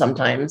husband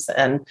sometimes.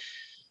 And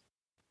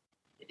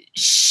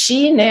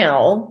she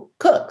now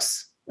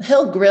cooks.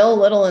 He'll grill a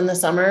little in the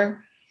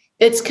summer.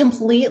 It's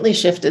completely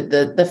shifted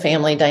the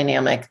family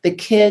dynamic. The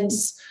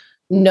kids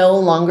no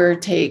longer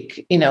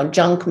take,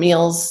 junk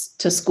meals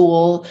to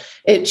school.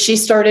 She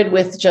started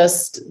with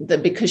just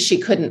because she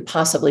couldn't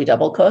possibly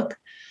double cook.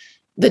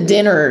 The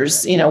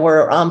dinners,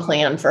 were on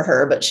plan for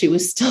her, but she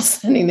was still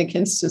sending the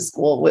kids to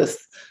school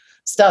with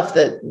stuff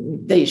that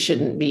they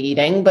shouldn't be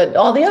eating, but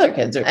all the other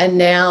kids are. And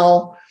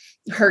now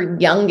her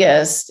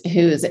youngest,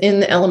 who's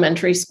in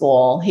elementary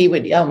school, he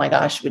would, oh my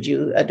gosh, would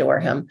you adore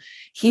him?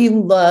 He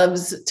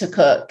loves to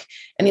cook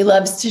and he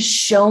loves to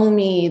show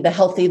me the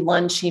healthy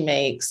lunch he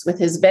makes with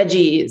his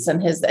veggies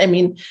and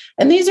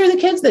and these are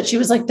the kids that she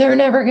was like, they're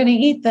never going to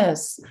eat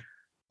this.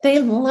 They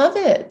love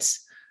it.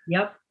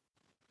 Yep.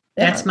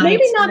 That's my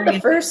maybe experience. Not the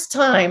first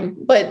time,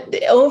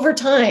 but over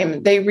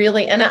time they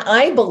really, and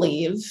I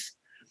believe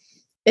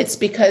it's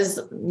because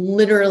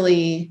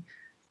literally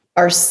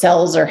our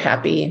cells are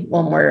happy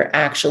when we're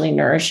actually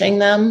nourishing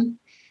them.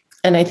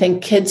 And I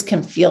think kids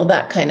can feel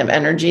that kind of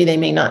energy. They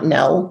may not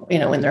know,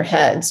 in their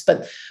heads,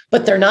 but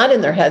they're not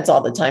in their heads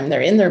all the time. They're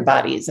in their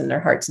bodies and their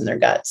hearts and their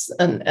guts.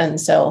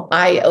 And so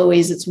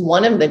it's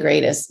one of the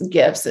greatest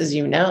gifts, as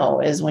you know,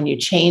 is when you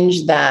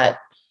change that.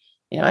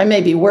 I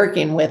may be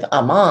working with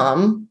a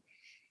mom,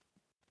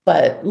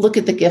 but look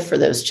at the gift for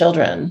those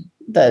children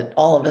that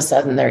all of a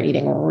sudden they're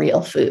eating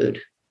real food.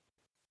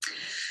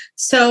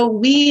 So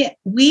we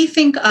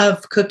think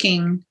of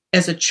cooking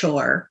as a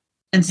chore.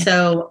 And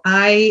so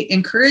I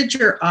encourage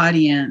your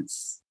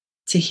audience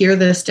to hear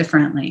this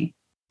differently.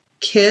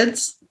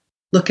 Kids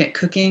look at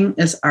cooking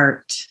as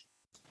art.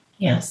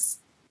 Yes.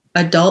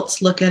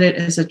 Adults look at it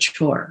as a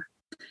chore.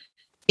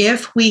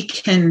 If we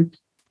can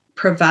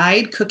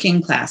provide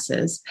cooking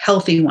classes,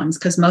 healthy ones,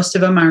 because most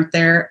of them aren't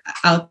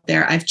out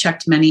there. I've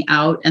checked many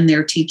out and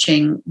they're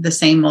teaching the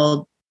same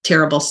old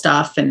terrible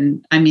stuff.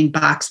 And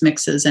box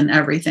mixes and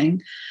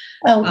everything.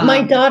 Oh,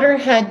 my daughter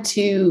had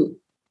to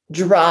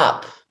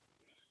drop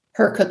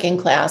her cooking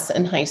class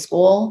in high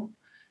school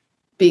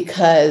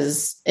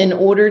because in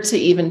order to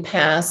even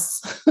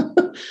pass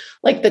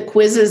like the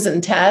quizzes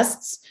and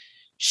tests,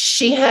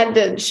 she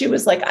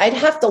was like, I'd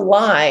have to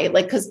lie,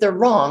 because they're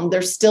wrong.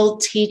 They're still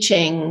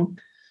teaching,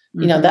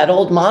 that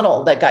old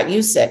model that got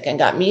you sick and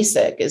got me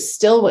sick is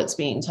still what's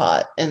being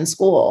taught in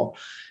school.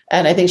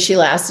 And I think she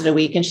lasted a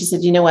week and she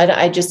said, you know what,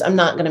 I'm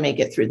not going to make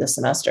it through the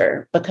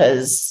semester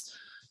because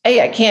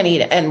A, I can't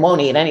eat and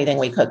won't eat anything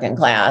we cook in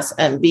class.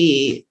 And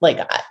B,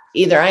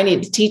 either I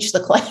need to teach the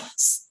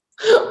class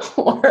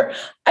or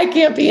I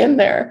can't be in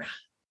there.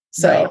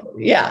 So, right.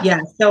 Yeah.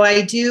 Yeah. So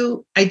I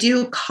do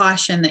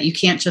caution that you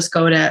can't just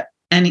go to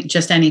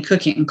any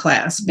cooking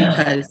class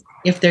because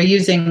if they're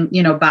using,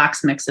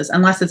 box mixes,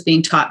 unless it's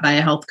being taught by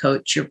a health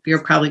coach,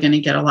 you're probably going to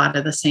get a lot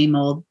of the same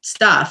old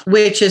stuff,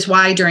 which is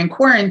why during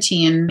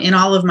quarantine, in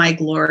all of my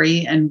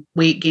glory and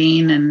weight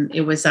gain, and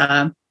it was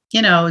it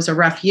was a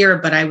rough year,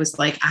 but I was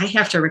like, I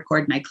have to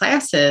record my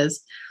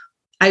classes.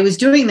 I was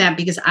doing that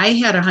because I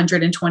had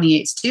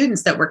 128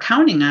 students that were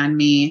counting on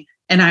me.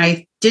 And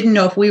I didn't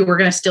know if we were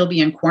going to still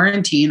be in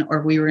quarantine or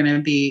if we were going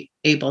to be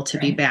able to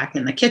be back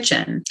in the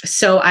kitchen.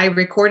 So I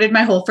recorded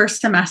my whole first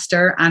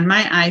semester on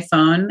my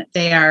iPhone.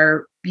 They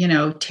are,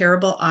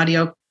 terrible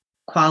audio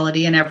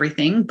quality and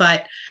everything,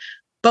 but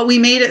we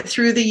made it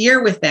through the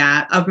year with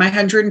that. Of my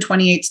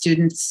 128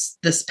 students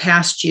this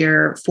past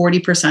year,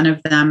 40%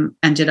 of them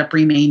ended up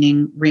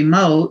remaining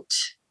remote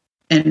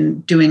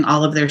and doing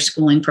all of their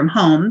schooling from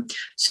home.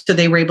 So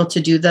they were able to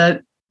do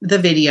the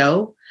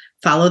video,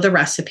 follow the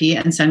recipe,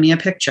 and send me a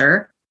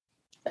picture.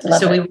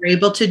 We were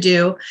able to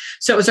do.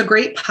 So it was a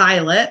great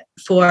pilot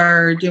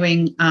for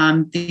doing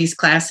these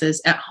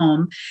classes at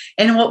home.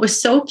 And what was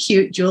so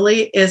cute,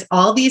 Julie, is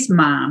all these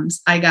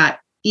moms, I got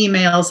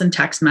emails and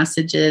text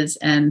messages,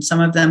 and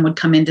some of them would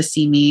come in to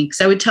see me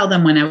because I would tell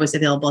them when I was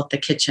available at the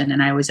kitchen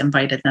and I always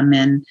invited them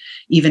in,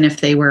 even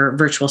if they were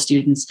virtual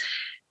students.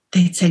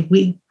 They'd say,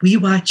 we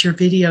watch your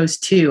videos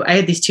too. I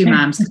had these two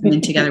moms come in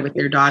together with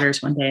their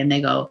daughters one day and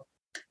they go,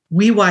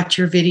 we watch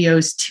your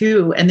videos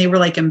too. And they were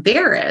like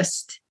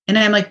embarrassed. And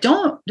I'm like,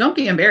 don't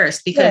be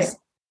embarrassed because right.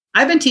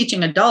 I've been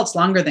teaching adults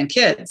longer than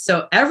kids.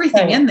 So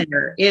everything right. in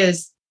there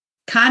is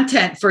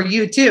content for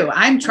you too.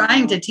 I'm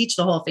trying to teach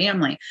the whole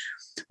family.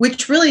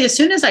 Which really, as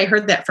soon as I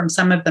heard that from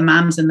some of the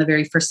moms in the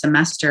very first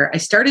semester, I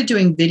started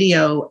doing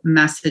video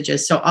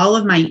messages. So all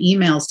of my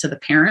emails to the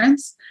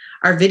parents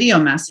are video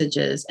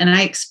messages. And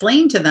I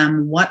explain to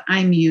them what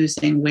I'm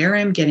using, where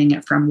I'm getting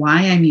it from,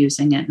 why I'm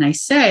using it. And I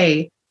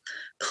say,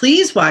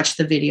 please watch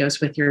the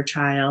videos with your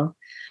child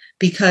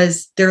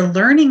because they're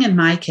learning in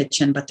my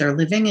kitchen, but they're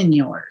living in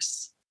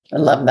yours. I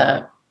love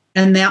that.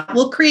 And that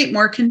will create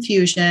more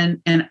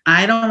confusion. And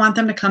I don't want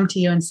them to come to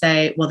you and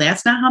say, well,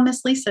 that's not how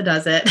Miss Lisa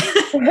does it.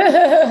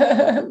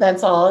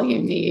 That's all you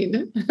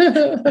need.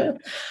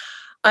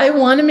 I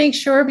want to make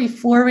sure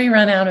before we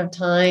run out of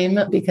time,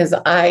 because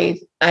I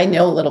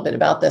know a little bit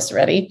about this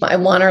already. I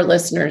want our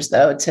listeners,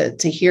 though,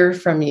 to hear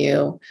from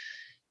you.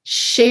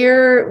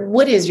 Share,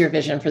 what is your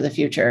vision for the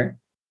future?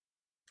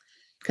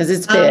 Because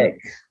it's big.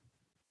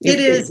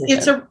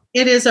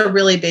 It is a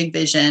really big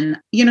vision.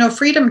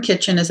 Freedom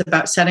Kitchen is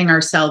about setting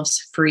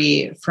ourselves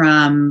free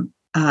from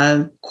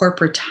the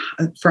corporate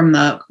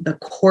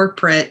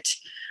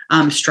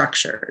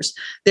structures.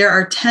 There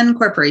are 10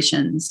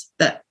 corporations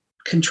that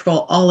control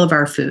all of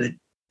our food.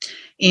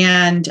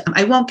 And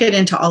I won't get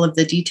into all of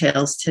the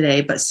details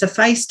today, but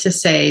suffice to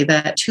say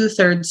that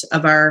 2/3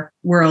 of our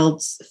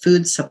world's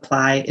food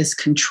supply is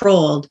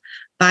controlled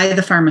by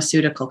the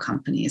pharmaceutical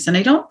companies. And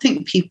I don't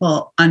think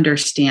people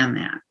understand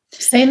that.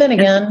 Say that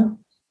again.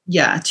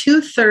 Yeah,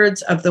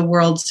 2/3 of the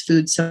world's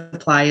food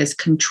supply is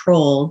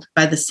controlled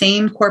by the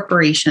same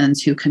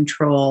corporations who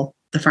control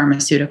the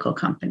pharmaceutical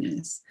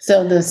companies.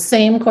 So the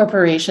same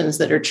corporations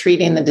that are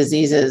treating the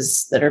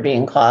diseases that are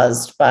being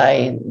caused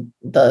by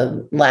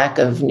the lack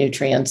of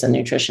nutrients and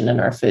nutrition in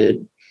our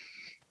food.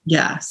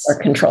 Yes. Are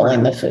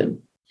controlling the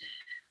food.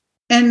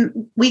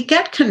 And we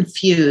get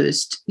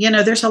confused.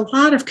 There's a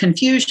lot of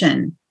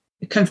confusion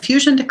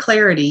to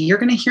clarity. You're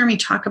going to hear me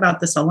talk about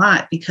this a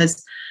lot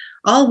because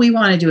all we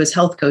want to do as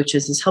health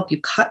coaches is help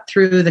you cut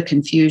through the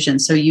confusion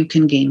so you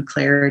can gain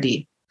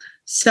clarity.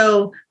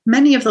 So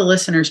many of the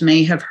listeners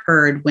may have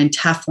heard when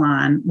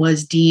Teflon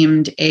was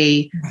deemed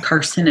a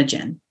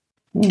carcinogen.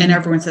 Mm-hmm. And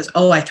everyone says,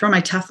 oh, I throw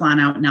my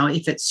Teflon out now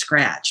if it's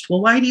scratched.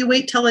 Well, why do you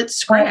wait till it's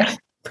scratched?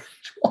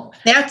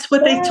 That's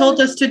what they told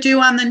us to do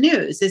on the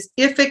news is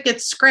if it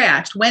gets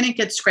scratched, when it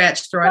gets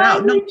scratched, throw it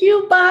out. Why would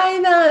you buy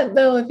that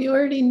though, if you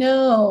already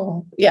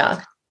know?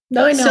 Yeah.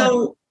 No, I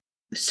know.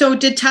 So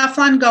did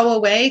Teflon go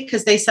away?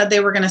 Because they said they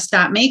were going to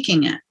stop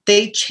making it.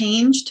 They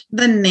changed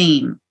the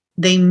name.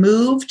 They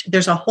moved.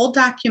 There's a whole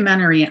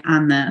documentary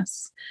on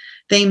this.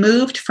 They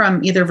moved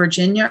from either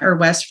Virginia or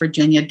West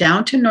Virginia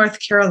down to North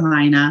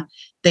Carolina.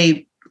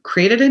 They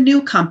created a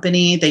new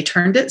company. They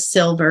turned it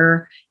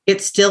silver.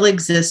 It still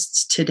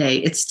exists today.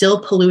 It's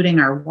still polluting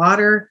our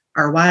water,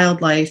 our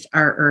wildlife,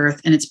 our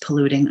earth, and it's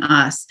polluting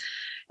us.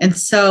 And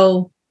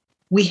so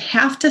we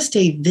have to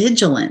stay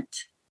vigilant.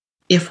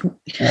 If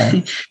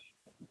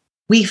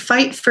we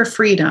fight for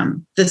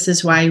freedom, this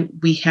is why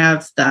we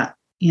have the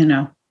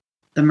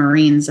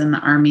Marines and the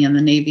Army and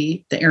the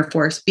Navy, the Air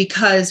Force,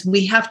 because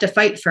we have to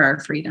fight for our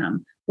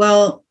freedom.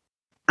 Well,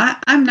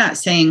 I'm not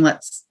saying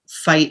let's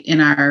fight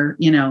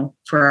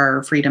for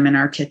our freedom in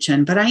our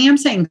kitchen, but I am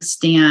saying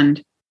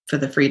stand for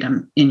the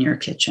freedom in your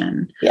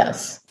kitchen.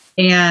 Yes.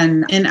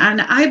 And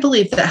I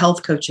believe that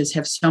health coaches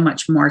have so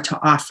much more to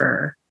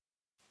offer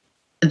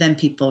than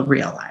people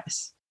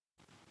realize.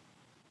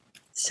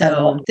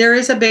 So there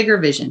is a bigger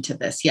vision to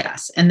this,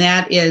 yes. And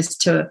that is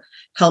to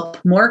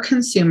help more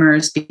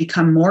consumers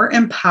become more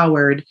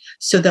empowered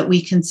so that we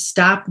can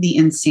stop the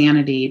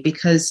insanity,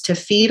 because to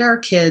feed our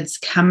kids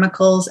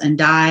chemicals and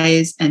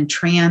dyes and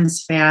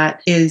trans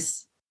fat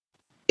it's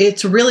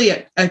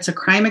a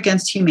crime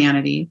against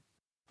humanity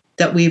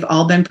that we've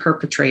all been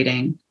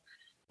perpetrating.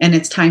 And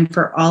it's time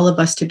for all of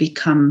us to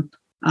become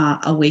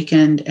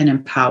awakened and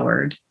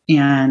empowered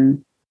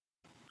and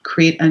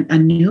create a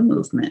new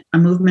movement, a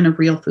movement of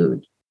real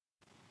food.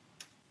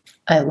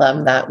 I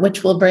love that,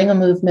 which will bring a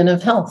movement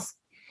of health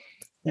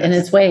in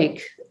its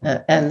wake.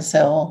 And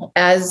so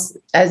as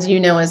you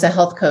know, as a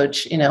health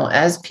coach,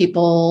 as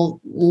people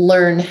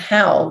learn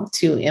how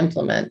to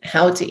implement,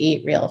 how to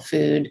eat real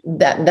food,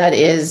 that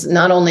is,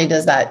 not only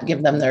does that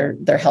give them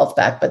their health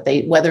back, but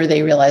whether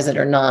they realize it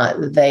or not,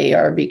 they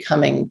are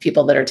becoming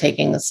people that are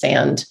taking a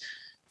stand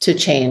to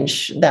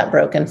change that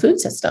broken food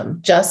system,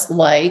 just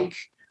like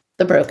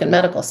the broken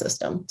medical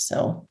system.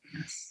 So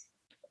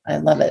I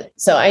love it.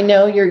 So I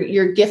know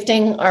you're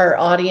gifting our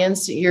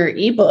audience your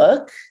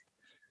ebook,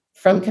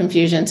 From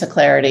Confusion to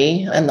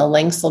Clarity, and the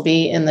links will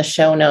be in the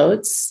show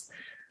notes.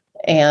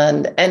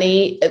 And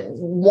any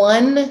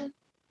one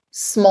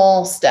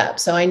small step.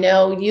 So I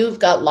know you've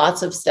got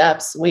lots of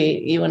steps.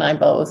 You and I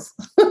both,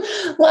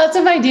 lots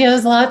of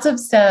ideas, lots of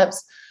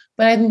steps.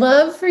 But I'd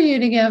love for you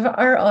to give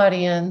our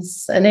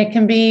audience, and it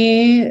can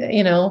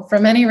be,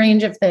 from any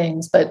range of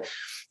things, but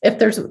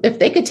if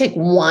they could take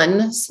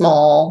one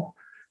small,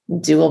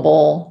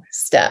 doable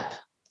step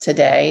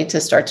today to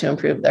start to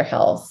improve their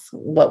health,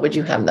 what would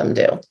you have them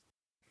do?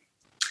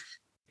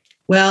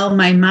 Well,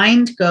 my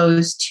mind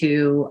goes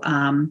to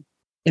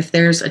if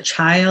there's a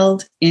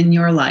child in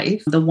your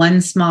life, the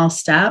one small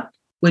step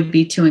would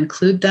be to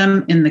include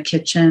them in the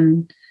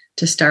kitchen,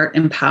 to start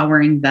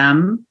empowering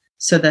them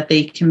so that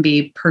they can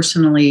be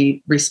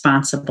personally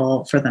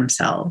responsible for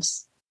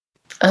themselves.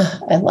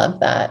 I love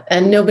that.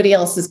 And nobody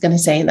else is going to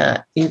say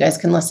that. You guys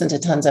can listen to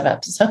tons of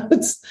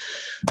episodes.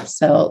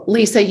 So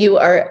Lisa, you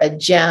are a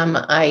gem.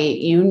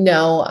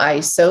 I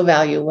so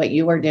value what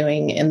you are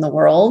doing in the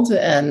world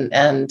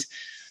and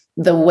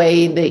the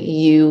way that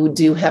you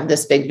do have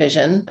this big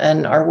vision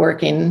and are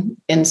working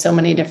in so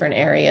many different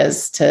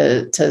areas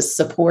to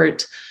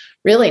support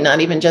really not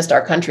even just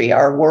our country,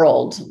 our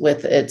world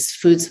with its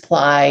food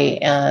supply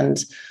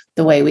and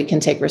the way we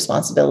can take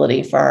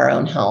responsibility for our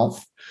own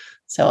health.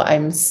 So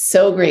I'm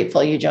so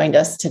grateful you joined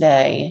us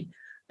today.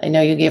 I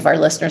know you gave our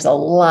listeners a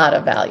lot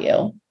of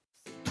value.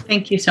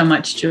 Thank you so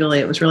much, Julie.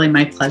 It was really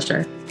my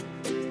pleasure.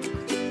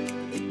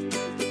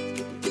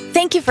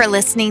 Thank you for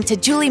listening to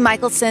Julie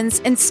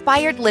Michelson's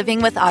Inspired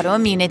Living with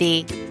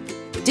Autoimmunity.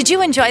 Did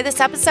you enjoy this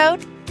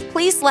episode?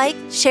 Please like,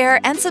 share,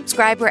 and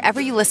subscribe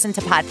wherever you listen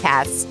to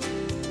podcasts.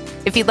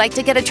 If you'd like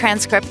to get a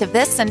transcript of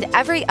this and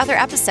every other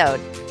episode,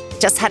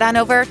 just head on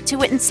over to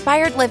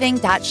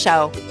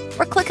inspiredliving.show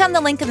or click on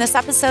the link in this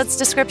episode's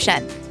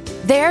description.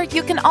 There,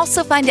 you can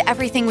also find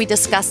everything we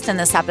discussed in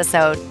this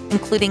episode,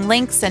 including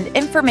links and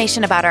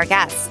information about our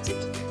guest.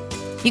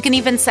 You can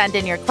even send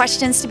in your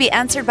questions to be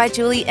answered by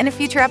Julie in a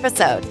future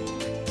episode.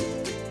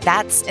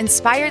 That's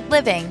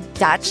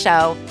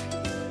inspiredliving.show.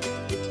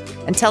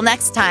 Until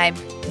next time,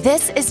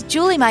 this is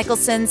Julie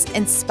Michelson's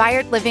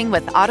Inspired Living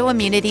with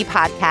Autoimmunity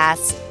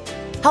podcast,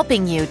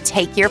 helping you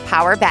take your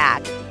power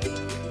back.